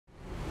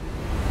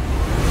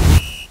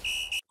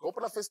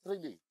open a first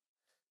training.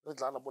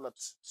 Coach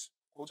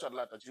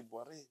Atlanta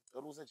Tshepo,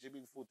 there was a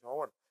gymming food.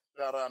 No,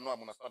 I'm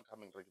gonna start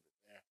coming regularly.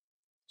 Yeah.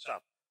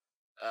 Sharp.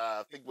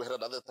 I think we had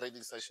another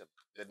training session.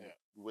 Then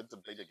we went to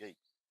play the game.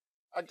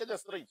 I get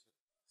just straight.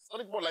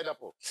 Starting more line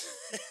up.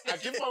 I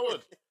give my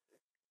word.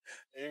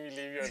 Maybe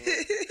leave you alone.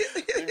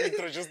 Maybe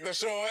introduce the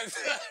show.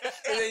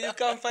 And then you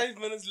come 5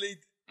 minutes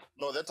late.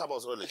 No, that time I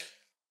was early.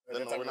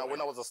 Then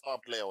when I was a star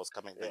player, I was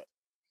coming late.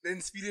 Then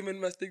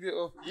Spearman must take it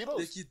off. He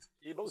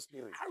knows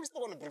Spirit. I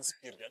still want to bring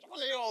Spirit. I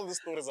want to hear all the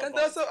stories and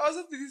about that's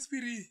also the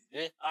Spirit.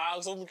 Yeah, I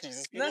was so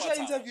pleased. Nasha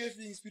interview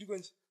everything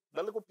Spirit.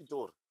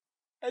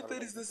 I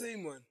thought it's the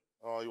same one.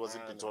 Oh, he was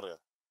in Pretoria.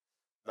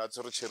 That's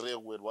a cherry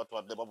with what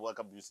never work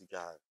up music.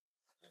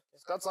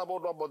 It's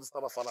about the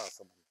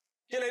stuff.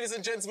 Hey, ladies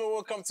and gentlemen,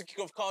 welcome to Kick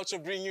Off Culture,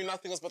 bringing you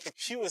nothing else but the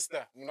purest,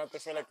 not the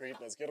fella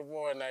greatness. Get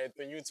more night,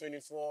 the new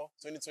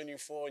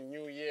 2024,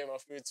 new year, my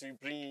friend, to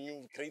bring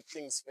you great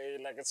things,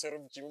 like a sort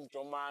of Jim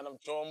Joman, I'm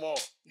Jomo,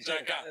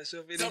 Jaka,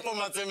 Tshepo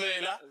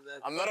Matsemela.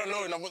 I'm not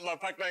alone, I'm with my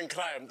partner in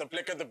crime, the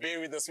black of the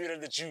berry, the sweet of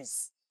the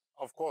juice.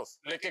 Of course.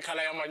 Black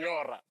Kalaya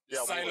Manyora,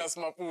 Silas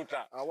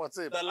Maputa,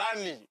 the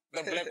Lani,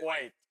 the black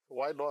white.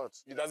 Why not?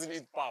 He doesn't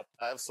eat pop.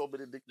 I have so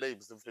many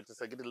nicknames. I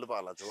get You're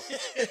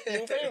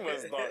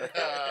famous, dog.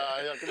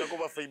 Yeah,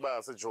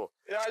 famous, Joe.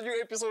 Yeah, new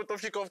episode of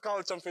Kick Off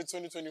Culture for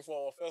 2024.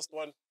 Our first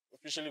one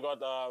officially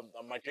got a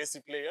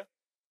Magesi player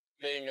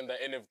playing in the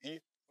NFD.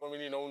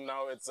 Formerly known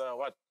now, it's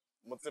what?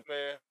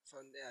 Motsepe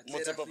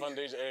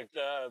Foundation.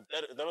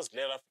 That was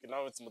Glare Africa.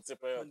 Now it's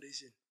Motsepe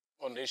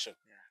Foundation.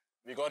 Yeah.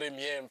 We got him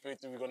here,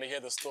 we're going to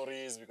hear the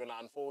stories, we're going to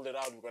unfold it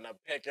out, we're going to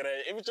pack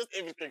it, just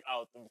everything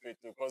out.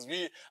 Because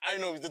I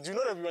know, do you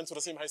know that we went to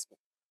the same high school?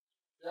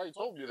 Yeah, he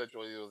told me that he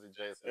was in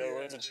JSS. Yeah, we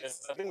went to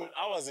JSS. I think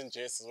I was in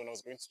JSS when I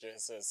was going to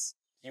JSS.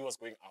 He was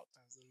going out.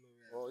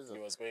 Oh, is it?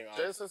 He was going out.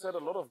 JSS had a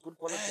lot of good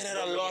quality players.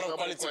 Had a lot of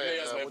quality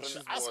players.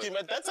 Ask him,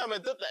 at that time,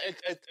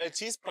 at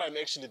his prime,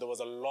 actually, there was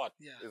a lot.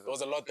 Yeah. There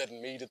was a lot that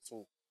made it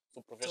to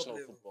professional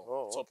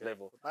football. Top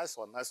level. Nice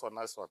one.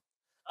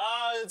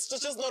 It's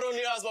just not only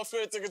us, my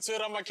friend. It's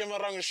my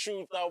camera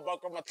shoot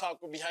back on my talk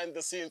behind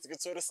the scenes.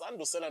 It's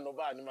Sandu Sela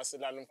Nobani,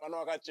 Maselan,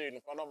 Panama Chain,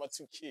 Panama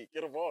 2K,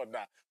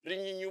 Kirvoda,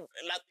 bringing you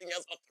nothing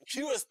else but the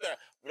purest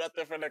without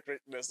the friend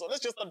greatness. So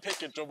let's just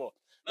unpack it, Jobo.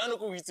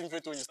 Nanuko Wits when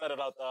you started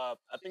out,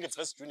 I think it's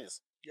West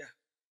Juniors. Yeah.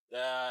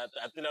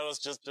 I think that was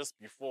just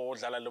before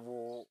Dala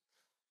Lebu.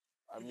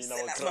 I mean,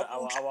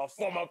 our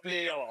former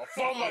player, our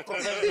former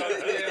professional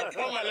player,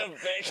 former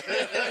left back.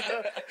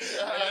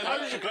 How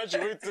did you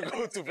graduate to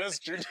go to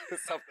West Juniors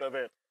after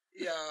that?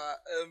 Yeah,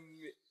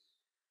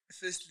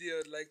 firstly, I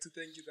would like to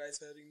thank you guys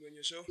for having me on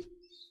your show.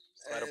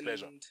 It's quite a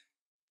pleasure.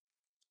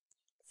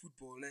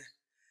 Football,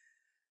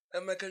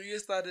 my career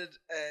started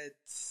at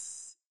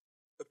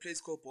a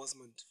place called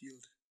Bosman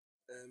Field,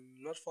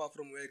 not far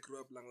from where I grew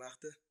up,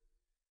 Langlachte.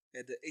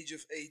 At the age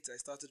of 8, I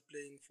started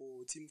playing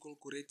for a team called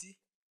Kureti.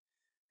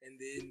 And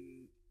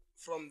then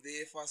from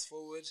there, fast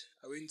forward,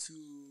 I went to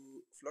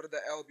Florida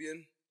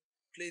Albion,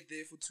 played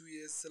there for 2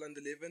 years, still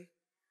under 11.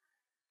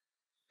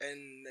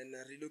 And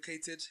I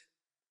relocated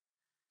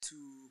to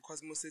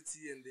Cosmo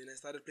City, and then I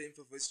started playing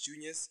for Wits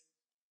Juniors,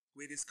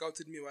 where they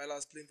scouted me while I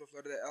was playing for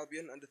Florida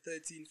Albion, under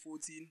 13,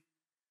 14.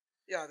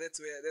 Yeah,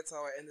 that's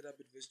how I ended up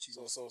at Wits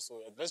Juniors. So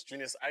at Wits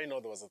Juniors, I know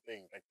there was a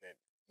thing back then.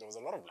 There was a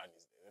lot of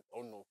Lanis there that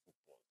don't know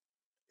football.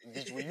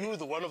 Were you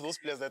one of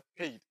those players that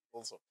paid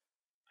also?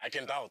 I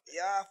can doubt.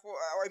 Yeah,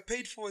 I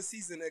paid for a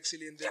season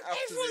actually, and then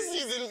after for a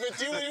season, but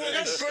you were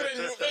just good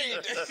and you paid.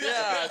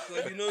 Yeah, so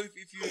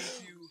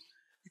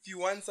if you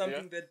want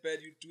something that bad,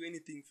 you do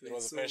anything for it. It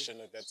was a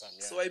passion at that time.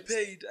 Yeah. So I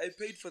paid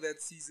for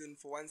that season,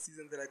 for one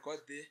season that I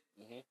got there,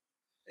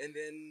 and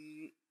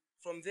then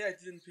from there I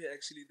didn't pay.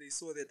 Actually, they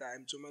saw that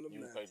I'm Jomanum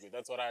Nati.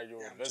 That's what I do.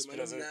 As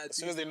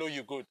soon as they know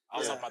you're good,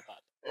 I'll support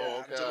that. Oh,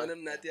 okay.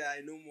 Jomanum Nati,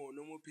 I no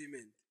more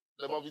payment.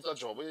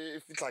 Job.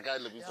 If it's like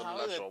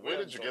job, where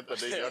did you get the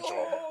name your job?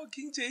 Oh,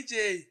 King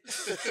JJ.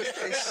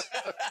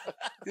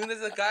 You know,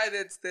 there's a guy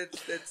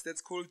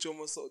that's called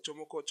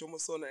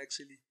Chomosona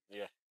actually.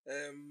 Yeah.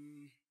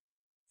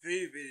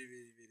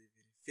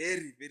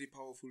 Very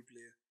powerful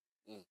player.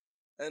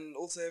 And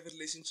also have a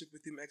relationship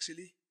with him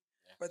actually.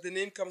 Yeah. But the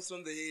name comes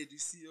from the head, you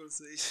see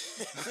also.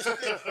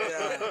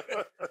 Yeah.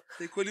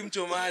 They call him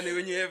Chomane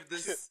when you have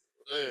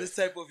this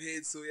type of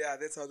head, so yeah,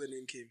 that's how the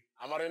name came.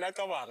 I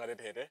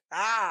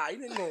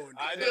didn't know.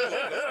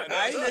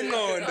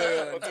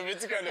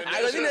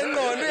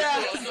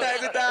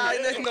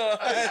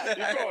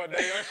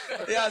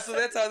 Yeah, so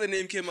that's how the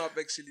name came up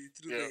actually,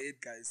 through the head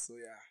guys, so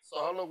yeah. So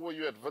how long were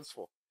you at Wits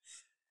for?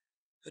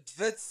 At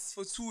Wits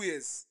for 2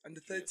 years,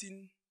 under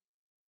 13.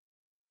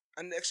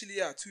 And actually,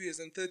 2 years,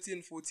 and 13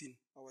 and 14.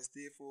 I was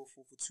there for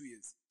 2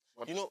 years.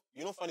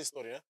 You know, funny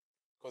story,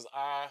 because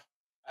I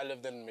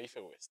lived in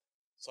Mayfair West.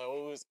 So I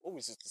always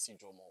used to see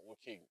Jomo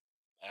working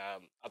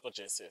at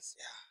JSS.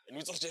 Yeah. And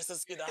we thought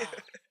JSS kid,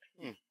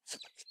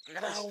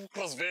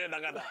 crossbed,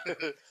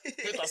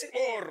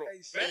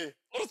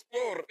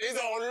 Spor. It's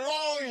a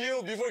long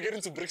hill before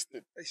getting to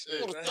Brixton.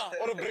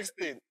 Or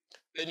Brixton.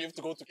 Then you have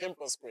to go to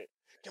Campus Square.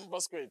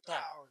 Campus Square.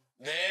 Down.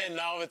 Then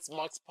now it's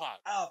Max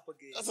Park. Up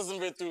again. That's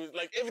something to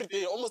like every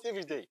day, almost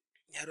every day.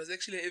 Yeah, it was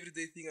actually an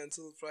everyday thing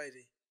until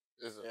Friday.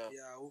 Is it?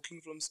 Yeah,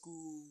 walking from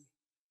school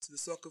to the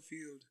soccer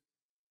field.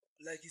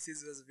 Like he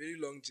says, it was a very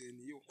long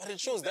journey. Yo. But it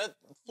shows that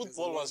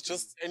football was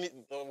just journey.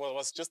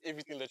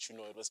 everything that you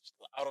know. It was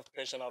out of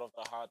passion, out of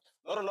the heart.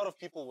 Not a lot of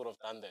people would have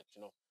done that,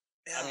 you know.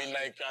 Yeah. I mean,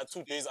 like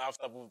 2 days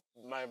after,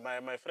 my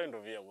friend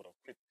over here would have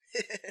quit.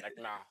 Like,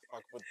 nah,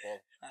 fuck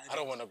football. I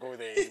don't want to go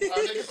there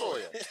anymore.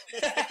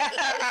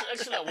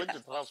 Actually, I went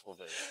to transfer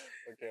there.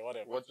 Okay,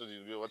 whatever. What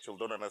you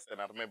don't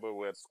understand, I remember we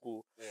were at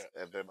school,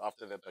 and then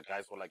after that, the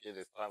guys were like, hey,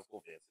 there's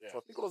transfer there. So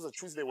I think it was a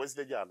Tuesday,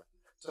 Wednesday,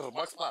 so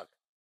Max Park.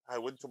 I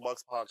went to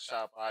Max Park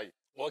sharp.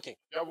 Walking.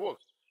 Yeah,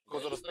 walked.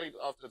 Because it was straight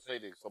after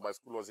training, so my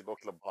school was in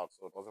Auckland Park,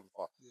 so it wasn't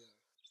far. Yeah.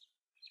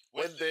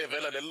 When they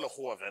vela the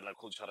little vela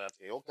culture,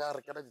 okay,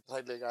 can I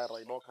try the guy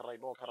right now,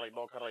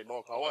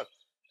 what?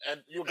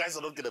 And you guys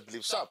are not gonna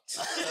believe sharp. He's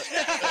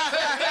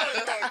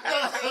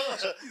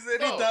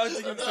already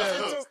doubting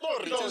himself. It's a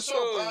story. No,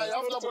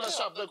 after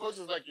sharp, the coach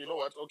is like, you know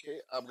what?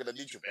 Okay, I'm gonna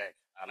need you back.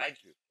 I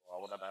like you. I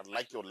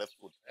like your left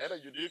foot. And a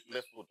unique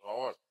left foot.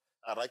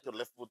 I like your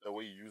left foot the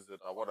way you use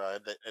it. I want to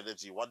have the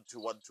energy. 1, 2,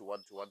 1, 2,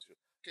 1, 2, 1, 2.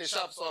 Okay,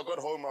 sharp. So I got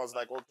home. I was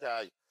like,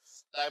 okay,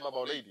 I'm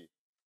about lady.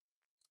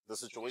 The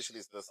situation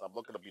is this. I'm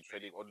not going to be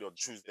training only on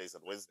Tuesdays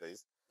and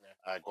Wednesdays.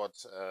 I got,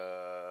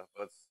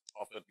 Wits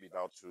offered me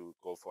now to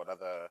go for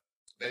another.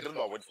 They didn't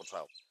know I went for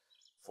trial.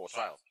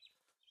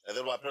 And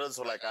then my parents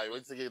were like, I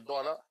went to get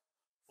dollar.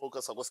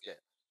 Focus on what's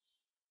scared.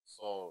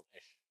 So,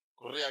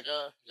 Korea, I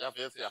thought,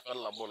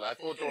 all right,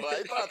 okay,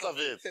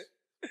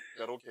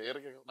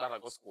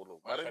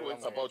 but anyway,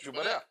 it's about you.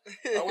 But yeah,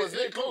 I was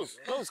there close.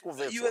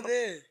 You were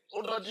there. I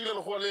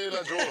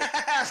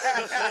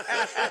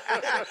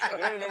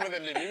don't remember the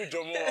name. Maybe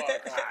Jomo. I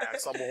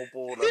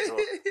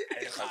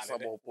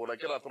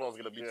thought I was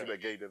going to beat him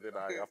again, and then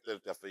after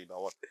that,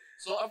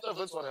 so after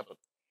Wits, what happened?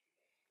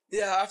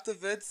 Yeah, after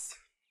Wits,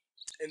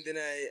 and then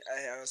I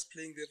was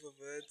playing there for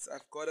Wits.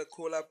 I've got a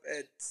call up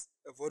at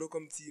a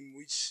Vodacom team,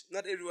 which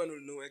not everyone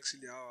will know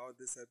actually how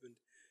this happened.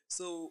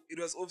 So it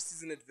was off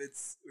season at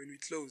Wits when we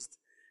closed,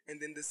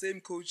 and then the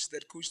same coach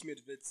that coached me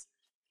at Wits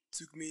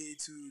took me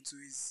to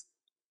his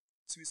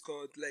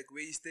court, like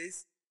where he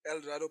stays,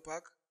 El Dorado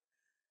Park.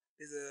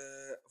 There's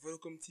a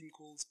Vodacom team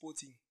called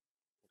Sporting,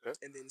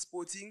 and then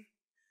Sporting,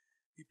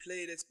 we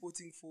played at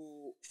Sporting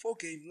for 4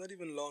 games, not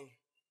even long,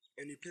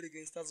 and we played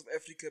against Stars of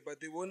Africa, but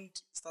they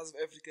weren't Stars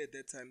of Africa at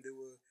that time. They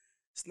were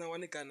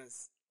Snawane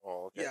Gunners.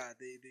 Oh, okay. Yeah,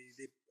 they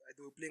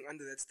were playing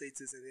under that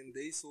status, and then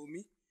they saw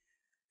me.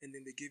 And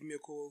then they gave me a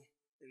call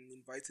and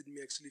invited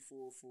me actually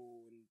for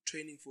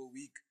training for a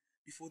week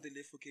before they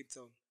left for Cape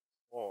Town.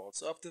 Oh, okay.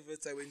 So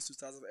afterwards I went to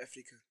South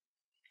Africa.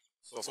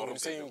 So when you're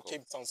saying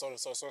Cape Town, sorry,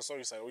 sir.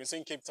 When you're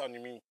saying Cape Town, you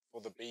mean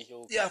for the Bay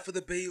Hill? Yeah, for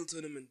the Bay Hill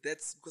tournament.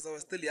 That's because I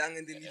was still young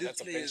and they needed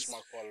that's players. A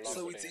benchmark for a lot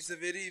so of it's a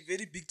very,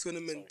 very big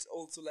tournament.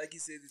 Also, like he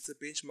said, it's a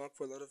benchmark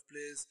for a lot of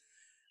players.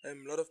 A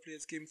lot of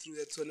players came through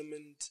that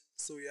tournament.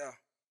 So yeah,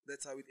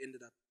 that's how it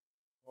ended up.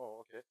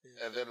 Oh, okay.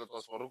 Yeah. And then it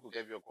was Farouk who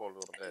gave you a call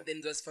over there. And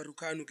then it was Farouk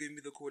who gave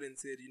me the call and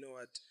said, you know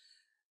what,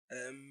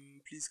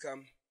 please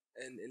come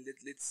and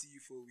let's see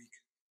you for a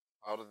week.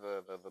 How did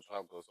the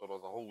trial go? So it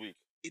was a whole week?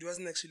 It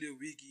wasn't actually a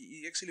week.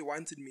 He actually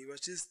wanted me. It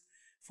was just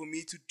for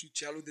me to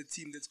gel with the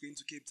team that's going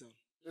to Cape Town.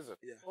 Is it?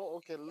 Yeah. Oh,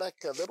 okay.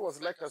 Lekker. That was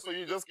lekker. So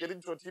you just get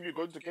into a team, you're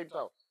going to Cape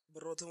Town?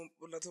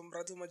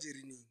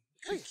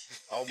 Big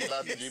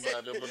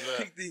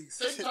things.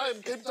 Same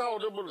time, Cape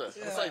Town.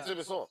 Yeah.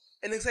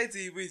 And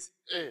excited with.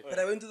 But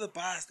I went to the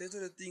bus. That's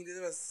the thing.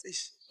 That was. It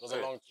was a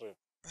long trip.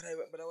 But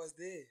I was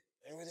there.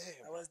 You were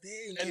there. I was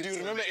there. And do you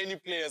remember any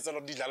players that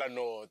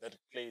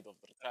played or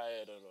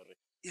retired or?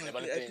 Yeah, I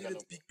played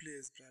with big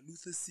players, bro.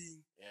 Luther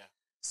Singh. Yeah.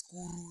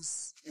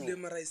 Skurus.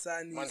 Ulema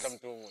Raisani. Mandla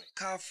Mdungwe.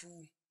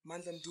 Kafu.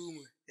 Mandla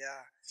Mdungwe.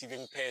 Yeah.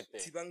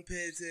 Tibang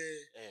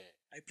Pete.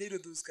 I played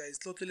with those guys.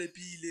 Tlotele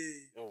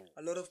Pile.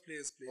 A lot of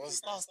players played. It was a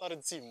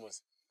star-studded team,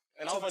 was.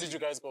 And how far did you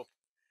guys go?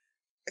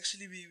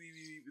 Actually,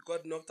 we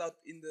got knocked out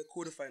in the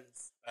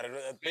quarterfinals.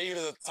 Bay is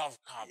a tough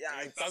cup.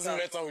 Yeah, it doesn't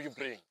matter who you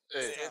bring.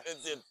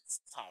 It's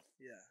tough.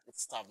 Yeah.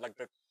 It's tough. Like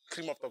the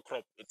cream of the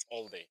crop, it's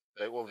all there.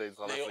 They're all there in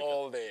South Africa. They're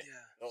all there.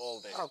 Yeah. They're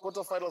all there.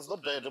 Quarterfinals,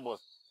 not bad, it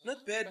was.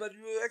 Not bad, but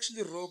we were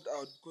actually robbed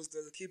out because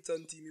there's a Cape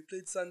Town team. We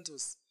played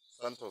Santos.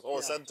 Santos. Oh,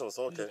 yeah. Santos,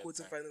 okay. In the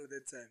quarterfinal at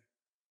that time.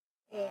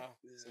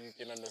 So you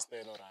can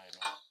understand, alright.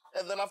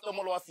 And then after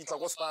Molo Afita,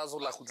 what's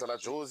the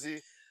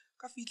Josie?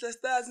 Kafitla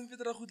Stars in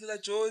Petra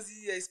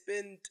Josie. I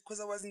spent, because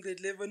I was in grade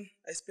 11,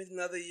 I spent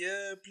another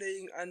year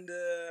playing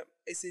under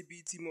SAB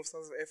team of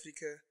South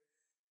Africa.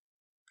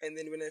 And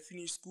then when I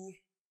finished school,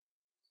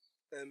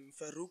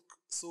 Farouk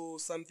saw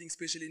something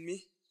special in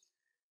me.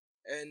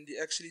 And he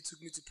actually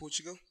took me to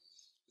Portugal.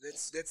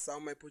 That's how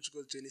my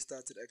Portugal journey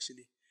started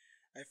actually.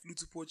 I flew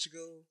to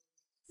Portugal,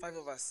 5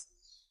 of us.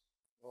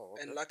 Oh,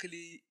 okay. And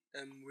luckily,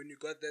 when we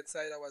got that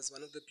side, I was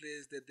one of the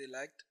players that they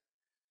liked.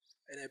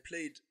 And I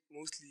played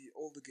mostly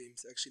all the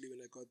games actually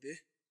when I got there,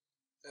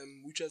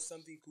 which was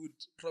something good,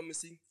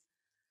 promising.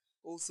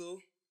 Also,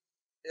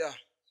 yeah,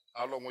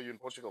 How long were you in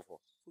Portugal for?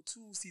 For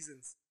 2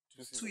 seasons.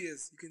 2 seasons. 2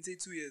 years. You can say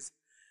 2 years.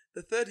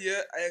 The third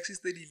year, I actually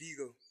stayed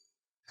illegal.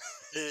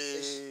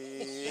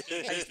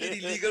 I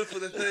stayed illegal for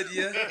the third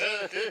year.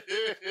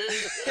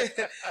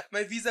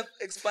 My visa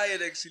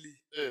expired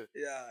actually.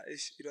 Yeah,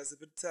 it was a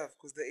bit tough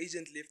because the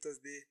agent left us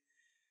there,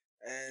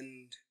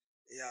 and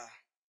yeah,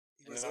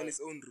 he was on his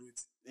own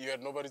route. You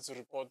had nobody to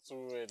report to,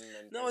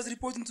 and no, I was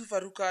reporting to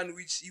Farouk,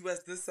 which he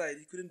was this side.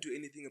 He couldn't do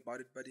anything about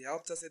it, but he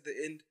helped us at the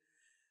end.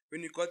 When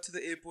we got to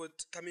the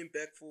airport, coming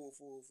back for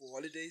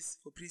holidays,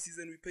 for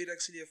pre-season, we paid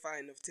actually a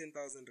fine of 10,000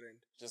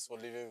 rand. Just for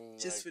leaving.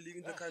 Just for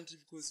leaving the country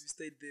because we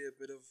stayed there a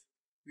bit of.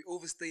 We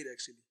overstayed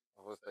actually.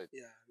 Overstayed.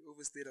 Yeah, we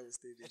overstayed our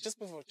stay there. Just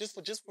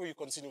before you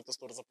continue with the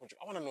stories of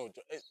Portugal, I want to know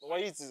why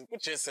it's good.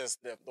 JSS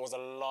there was a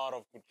lot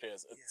of good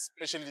players,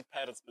 especially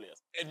Pirates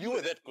players, and you were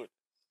that good.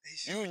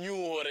 You knew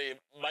or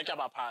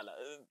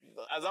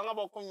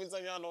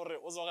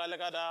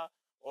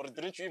or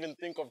didn't you even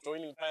think of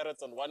joining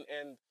Pirates on one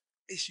end?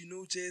 You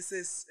know,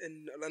 JSS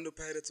and Orlando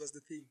Pirates was the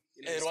thing.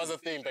 It was a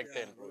thing back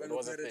then, bro. It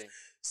was a thing.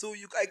 So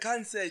I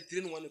can't say I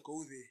didn't want to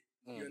go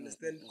there. You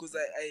understand? Because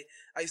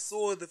I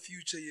saw the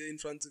future here in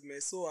front of me. I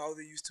saw how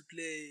they used to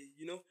play,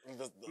 you know.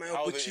 My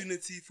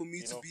opportunity for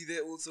me to be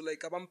there also,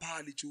 like, I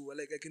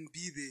can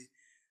be there.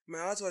 My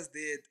heart was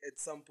there at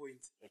some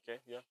point. Okay,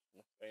 yeah,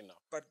 fair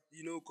enough. But,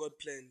 you know, God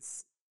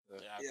plans.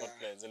 Yeah, God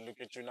plans, and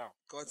look at you now.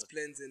 God's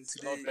plans, and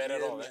today, not bad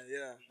at all,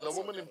 yeah. The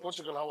women in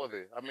Portugal, how are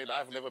they? I mean,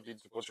 I've never been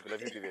to Portugal.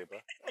 Have you been there, bro?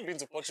 I've been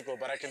to Portugal,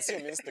 but I can see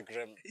on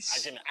Instagram.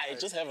 I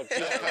just have a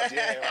clear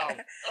idea.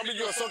 I mean,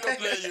 you're a soccer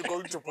player, you're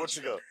going to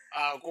Portugal.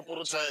 How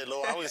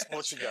is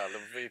Portugal?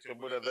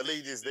 The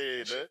ladies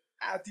there,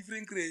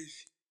 different crave.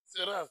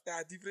 Serious?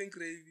 Yeah, different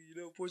crave. You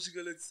know,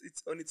 Portugal,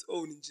 it's on its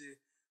own.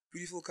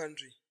 Beautiful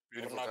country.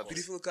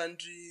 Beautiful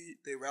country.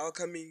 They're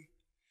welcoming.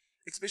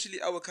 Especially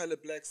our color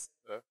blacks.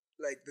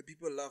 Like, the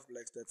people love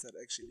blacks that side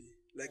actually.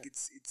 Like,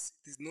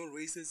 there's no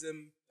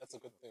racism. That's a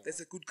good thing. That's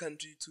a good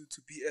country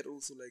to be at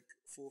also, like,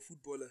 for a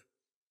footballer.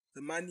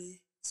 The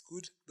money is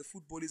good. The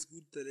football is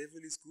good. The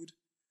level is good.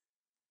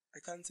 I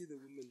can't see the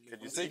women.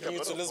 Can you taking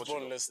you to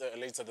Lisbon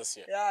later this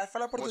year? Yeah, I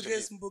fala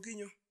português um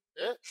pouquinho.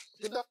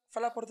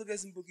 Fala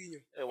português um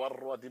pouquinho.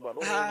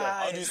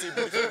 How do you say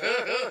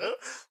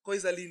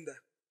Coisa linda.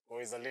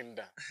 Coisa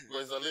linda.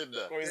 Coisa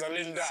linda. Coisa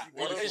linda.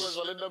 What is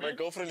Coisa linda? My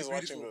girlfriend is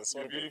watching this.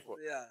 You're beautiful.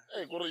 Yeah.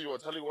 Hey, Koro, you were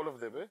telling all of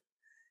them, eh?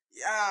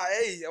 Yeah,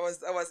 hey, I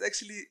was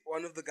actually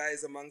one of the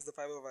guys amongst the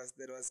 5 of us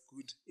that was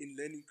good in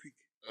learning quick.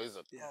 Oh, is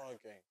it? Yeah.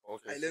 Oh,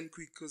 okay. I learned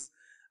quick because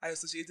I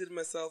associated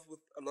myself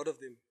with a lot of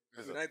them.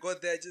 When I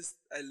got there,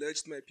 I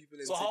lurched my people.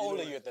 And so how old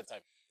are you at that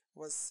time? I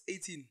was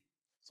 18.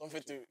 So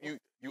you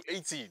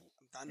 18.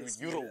 I'm done.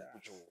 You Euro.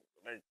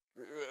 Like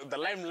the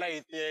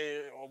limelight.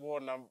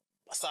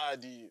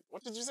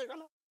 What did you say,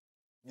 Kala?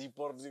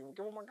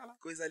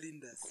 Coisa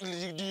lindas.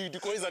 The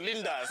coisa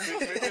lindas.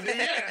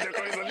 The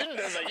coisa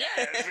lindas are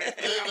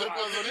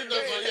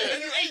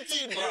And you're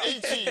 18, bro.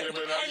 18.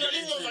 Coisa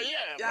lindas are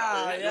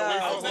Yeah.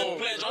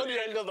 How do you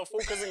handle the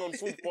focusing on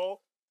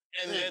football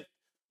and that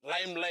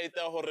limelight?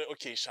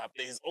 Okay, sharp.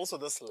 There is also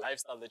this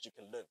lifestyle that you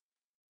can live.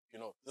 You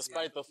know,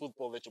 despite the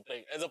football that you're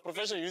playing. As a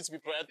professional, you used to be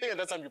I think at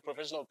that time you're a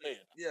professional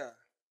player. Yeah.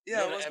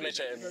 Yeah, I was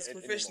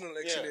professional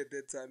actually at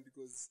that time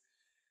because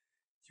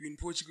in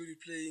Portugal, you're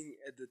playing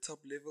at the top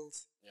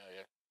levels.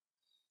 Yeah.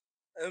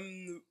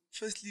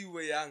 Firstly, we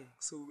were young,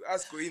 so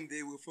us going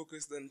there, we were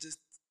focused on just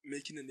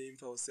making a name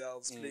for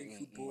ourselves, playing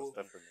football.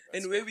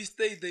 And where we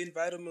stayed, the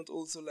environment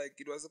also, like,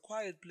 it was a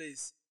quiet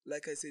place.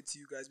 Like I said to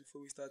you guys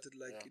before we started,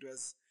 like,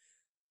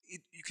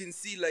 you can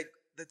see, like,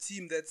 the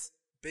team that's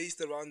based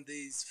around there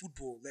is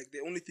football. Like, they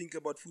only think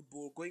about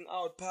football, going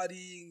out,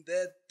 partying,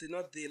 they're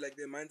not there, like,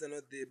 their minds are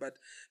not there. But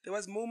there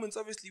was moments,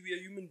 obviously, we are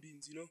human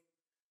beings, you know.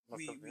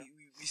 We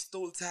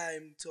stole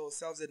time to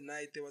ourselves at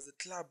night. There was a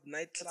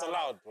nightclub. It's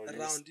allowed, bro.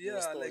 Around, you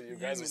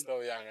guys were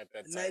still young at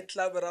that time.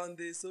 Nightclub around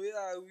there. So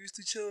yeah, we used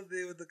to chill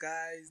there with the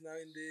guys now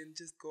and then,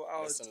 just go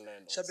out.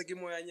 Shapeke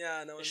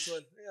moyanyana and so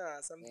on.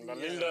 Yeah, something.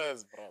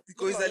 Lindas, bro.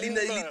 Because the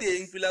linda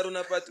iliteng pila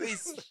rona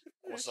pathways.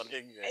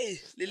 Hey,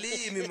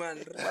 lilimi man.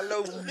 We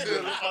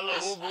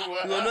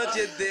are not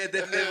yet there at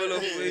that level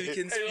of where we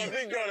can speak.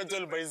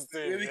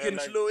 Where we can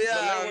flow,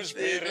 yeah.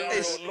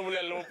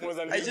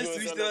 I just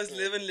wish there was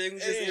 11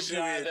 languages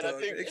everywhere.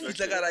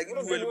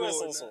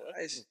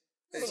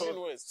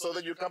 So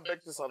then you come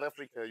back to South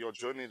Africa. Your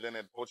journey then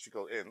at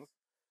Portugal ends.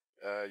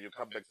 You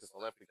come back to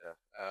South Africa.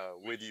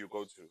 Where do you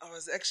go to? I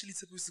was actually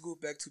supposed to go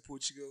back to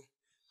Portugal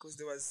because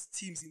there was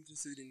teams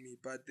interested in me,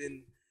 but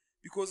then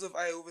because of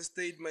I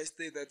overstayed my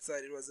stay that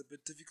side, it was a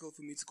bit difficult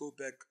for me to go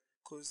back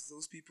because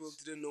those people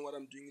didn't know what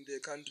I'm doing in their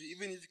country.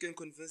 Even if you can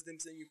convince them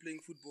saying you're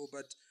playing football,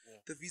 but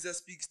the visa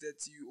speaks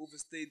that you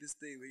overstayed the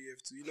stay where you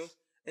have to, you know.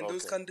 And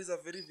those countries are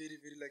very, very,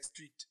 very like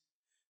strict.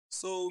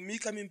 So me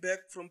coming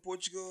back from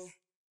Portugal,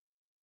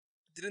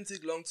 it didn't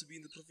take long to be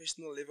in the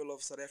professional level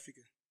of South Africa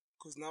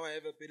because now I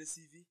have a better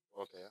CV.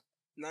 Okay.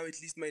 Now at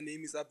least my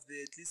name is up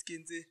there. At least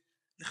Kenze,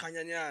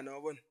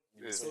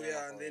 so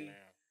yeah, and then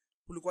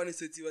Polokwane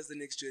City was the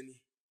next journey.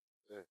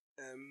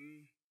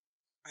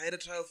 I had a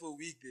trial for a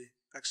week there.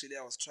 Actually,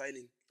 I was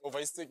trialing.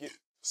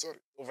 Sorry.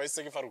 Over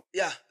Farouk.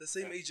 Yeah, the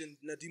same agent,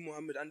 Nadim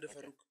Mohammed under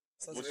Farouk.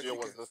 South Which Africa. year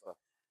was this?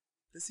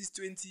 This is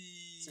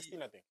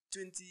 16, I think.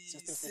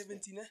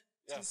 2017, eh?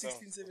 Yeah,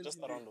 2016, 17. just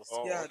around those.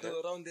 Oh, yeah, okay.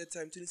 around that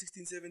time,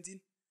 2016,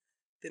 17.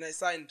 Then I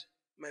signed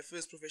my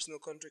first professional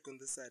contract on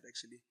this side,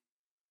 actually.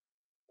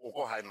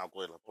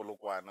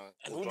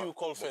 And who do you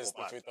call first?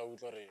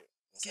 Mkopane,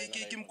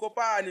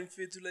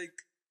 like,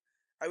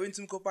 I went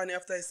to Mkopane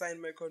after I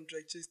signed my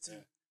contract just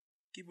to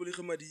keep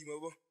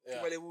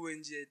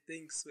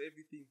thanks for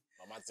everything.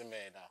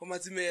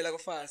 Matsemela,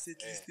 fast,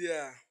 at least,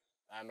 yeah.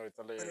 I know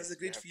That was a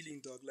great feeling,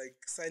 dog. Like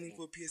signing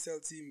for a PSL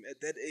team at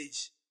that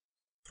age,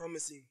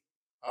 promising.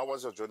 How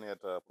was your journey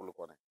at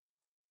Polokwane?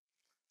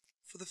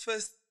 For the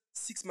first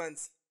 6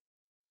 months,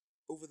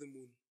 over the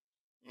moon.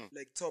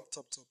 Like top.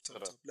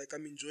 Like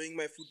I'm enjoying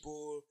my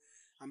football.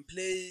 I'm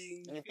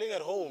playing. And you're playing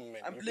at home,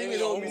 man. I'm playing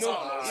at home, you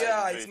know.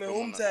 Yeah, it's my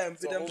home time.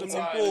 It's I'm from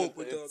home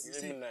Limpopo, time. dog. You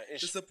see,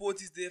 the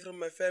support is there from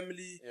my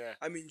family. Yeah.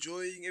 I'm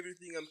enjoying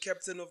everything. I'm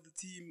captain of the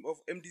team,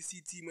 of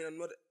MDC team, when I'm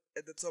not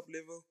at the top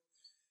level.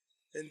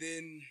 And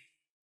then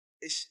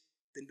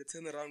the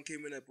turnaround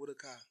came when I bought a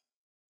car.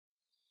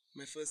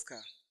 My first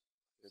car.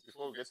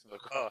 Before we get to the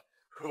car,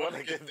 we want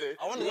to get there.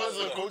 I want Who to was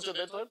know the coach at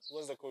that time? Who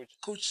was the coach?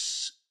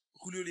 Coach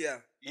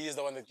Julio. He is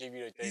the one that gave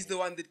you the He's the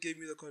one that gave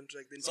me the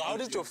contract. Then so how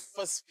did your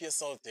first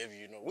PSL debut,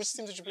 you know? Which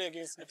team did you play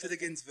against? I played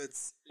against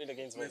Wits. Played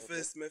against My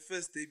Wits. my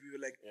first debut,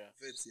 like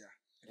Wits, You-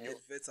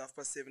 At Wits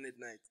 7:30 at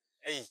night.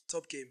 Hey.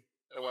 Top game.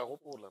 Hey.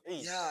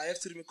 Yeah, I have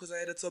to remember because I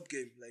had a top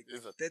game. Like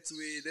Is it? that's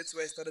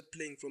where I started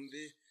playing from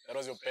there. That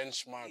was your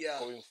benchmark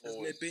going that's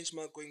forward. my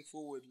benchmark going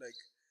forward. Like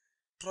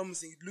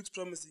promising. It looks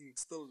promising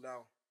still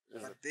now. Is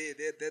But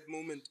that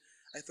moment,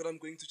 I thought I'm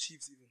going to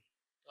Chiefs even.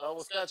 I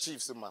was scared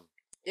Chiefs, man.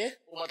 Yeah.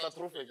 What a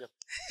trophy again.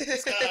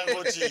 Scared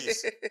go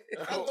Chiefs.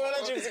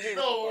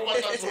 No, what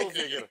a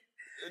trophy again.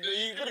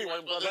 He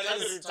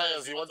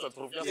retires, he wants a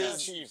trophy. Yeah.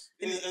 Chiefs.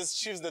 Is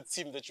Chiefs the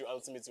team that you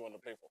ultimately want to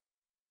play for?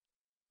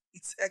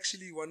 It's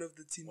actually one of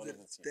the teams One of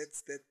that the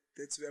teams.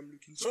 that's where I'm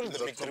looking Surely for.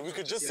 the big three. We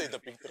could just say the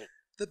big three.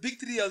 The big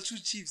three, I'll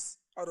choose Chiefs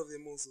out of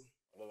them also.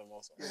 One of them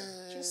also.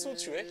 Just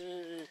suits you, eh? It I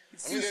mean,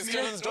 there's suits me.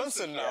 Kevin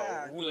Johnson now,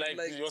 Yeah, who like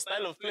your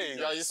style of play.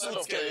 Yeah, his style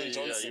of play, Kevin yeah,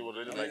 Johnson. you would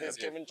really I like mean, there's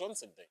that, yeah. Kevin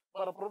Johnson there.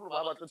 But the problem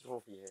about the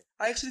trophy here.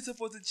 I actually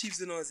supported Chiefs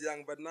when I was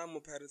young, but now I'm a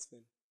Pirates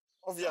fan.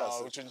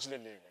 Obviously. Which is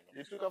name.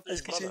 You took up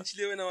his brother.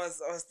 Actually, when I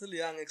was still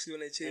young, actually,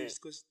 when I changed,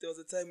 because there was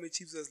a time where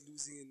Chiefs was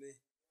losing in there.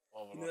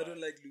 You know, I don't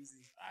like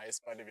losing. It's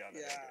funny.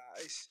 Yeah.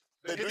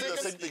 They're doing the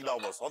same thing now,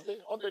 boss. Aren't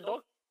they,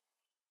 dog?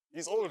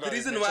 He's old. The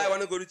reason why I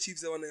want to go to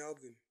Chiefs, I want to help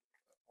them.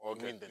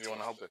 Okay, you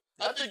want to help them.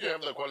 I think you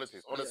have the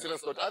qualities. On a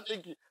serious note, I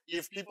think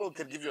if people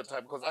can give you a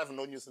time, because I've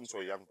known you since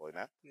you're a young boy,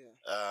 nah?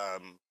 Yeah.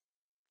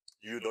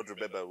 You don't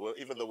remember,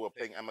 even though we're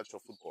playing amateur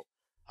football,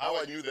 how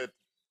I knew that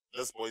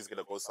this boy is going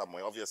to go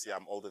somewhere. Obviously,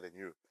 I'm older than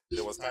you.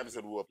 There was times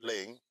when we were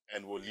playing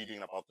and we were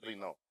leading about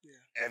 3-0.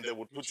 Yeah. And they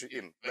would put you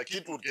in. The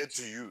kid would get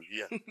to you.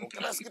 Yeah. Okay,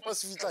 let's keep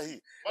us fit here.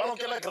 Why don't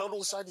get ground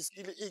outside the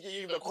skill?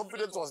 The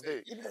confidence was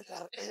there.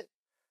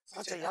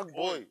 Such a young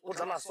boy.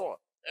 And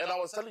I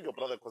was telling your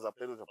brother, because I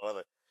played with your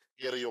brother,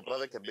 your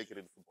brother can make it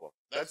in football.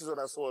 That is when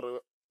I saw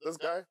this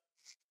guy.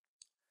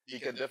 He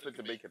can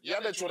definitely make it. Yeah,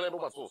 that's your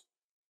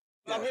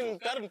I mean,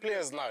 current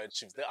players now at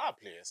Chiefs, there are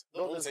players.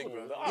 No, Don't there's say good.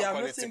 there are Yeah, I'm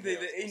not quality saying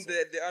players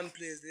they aren't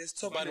players. There's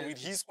top but players. with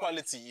his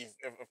quality, if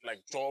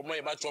like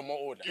Jomo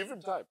order. Give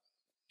him time.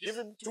 Give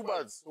him 2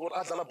 months.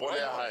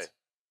 High.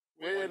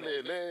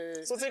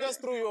 So take us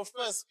through your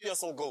first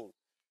PSL goal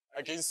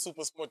against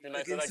SuperSport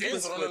United,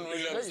 against SuperSport. Ronald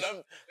Williams.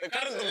 The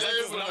current number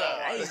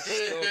one.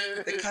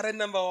 The current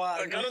number one.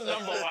 The current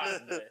number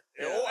one.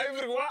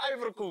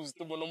 Ivory Coast.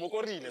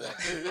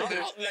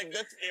 Like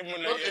that.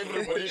 Not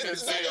everybody can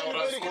say I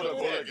scored a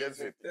goal against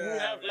it. You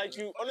have, like,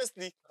 you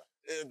honestly,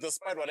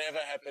 despite whatever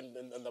happened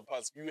in the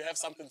past, you have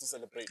something to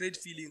celebrate. Great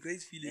feeling.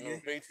 You know,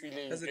 great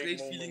feeling. That's a great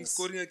feeling. moments.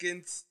 Scoring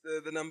against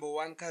the number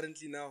one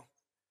currently now.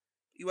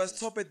 He was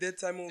top at that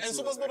time also. And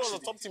SuperSport was a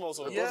top team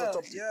also. was a Yeah,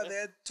 top team. they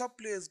had top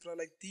players, bro,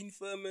 like Dean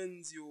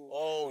Furmans, It your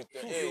was a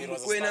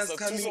Mukwena's start.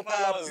 coming Tuso up,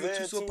 Pala's your there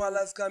Tuso too.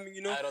 Pala's coming,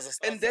 you know. It was a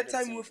And that star-studded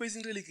time team. we were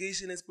facing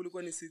relegation as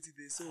Polokwane City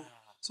there.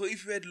 So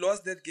if we had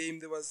lost that game,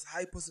 there was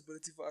high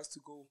possibility for us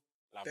to go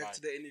back to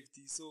the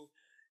NFD. So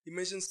you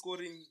mentioned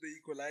scoring the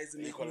equalizer,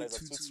 making it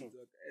Equalizer 2-2 2-2.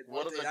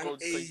 What at did a the young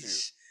coach say to you?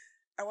 age.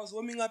 I was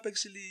warming up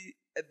actually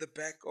at the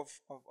back of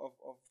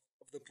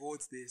the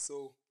boards there.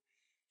 So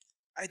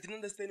I didn't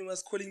understand. He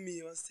was calling me.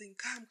 He was saying,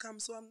 come.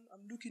 So I'm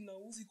looking now.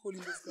 Who's he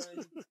calling this guy?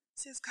 He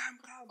says, come.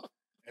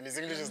 And his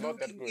English is not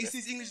that good.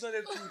 His English not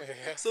that good.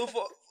 So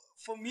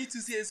for me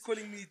to see he's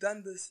calling me,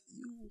 done this.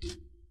 You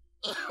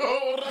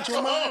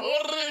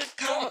Joma,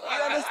 come.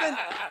 You understand?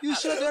 You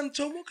should have done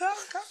Jomo, come.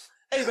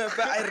 Hey, but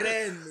I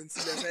ran, man.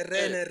 Serious. I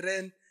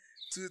ran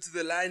to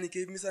the line. He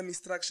gave me some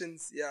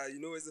instructions. Yeah, you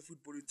know, as a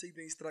footballer, you take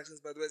the instructions.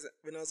 But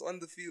when I was on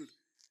the field,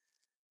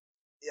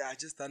 yeah, I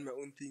just done my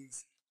own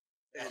things.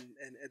 And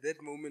at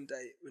that moment,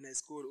 when I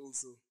scored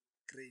also,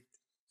 great.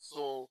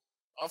 So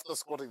after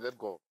scoring that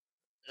goal,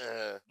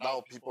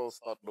 now people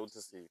start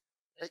noticing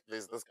hey,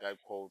 there's this guy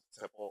called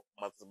Tshepo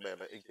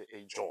Matsemela,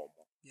 aka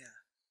Jomo.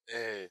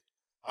 Yeah.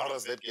 How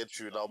does that get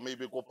you now?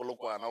 Maybe go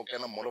Polokwane, how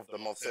can I more of the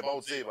north?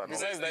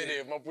 Besides that,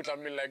 I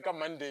mean, like, come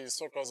Monday,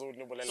 soccer zone,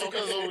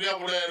 Soccer zone,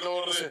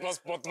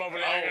 passport,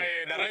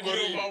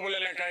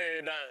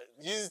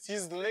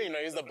 he's the name,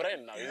 he's the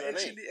brand now.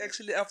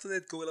 Actually, after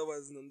that goal, I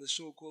was on the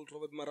show called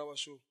Robert Marawa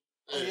Show.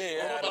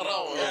 Yeah,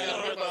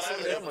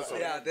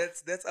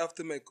 that's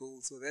after my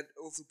goal, so that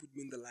also put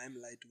me in the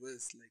limelight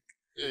worse.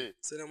 Like,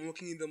 so I'm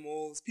working in the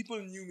malls. People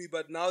knew me,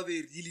 but now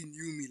they really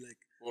knew me. Like,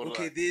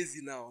 okay, there's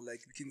he now.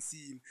 Like, we can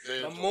see him.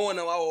 I'm more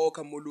now. I walk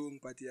a molung,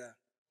 but yeah.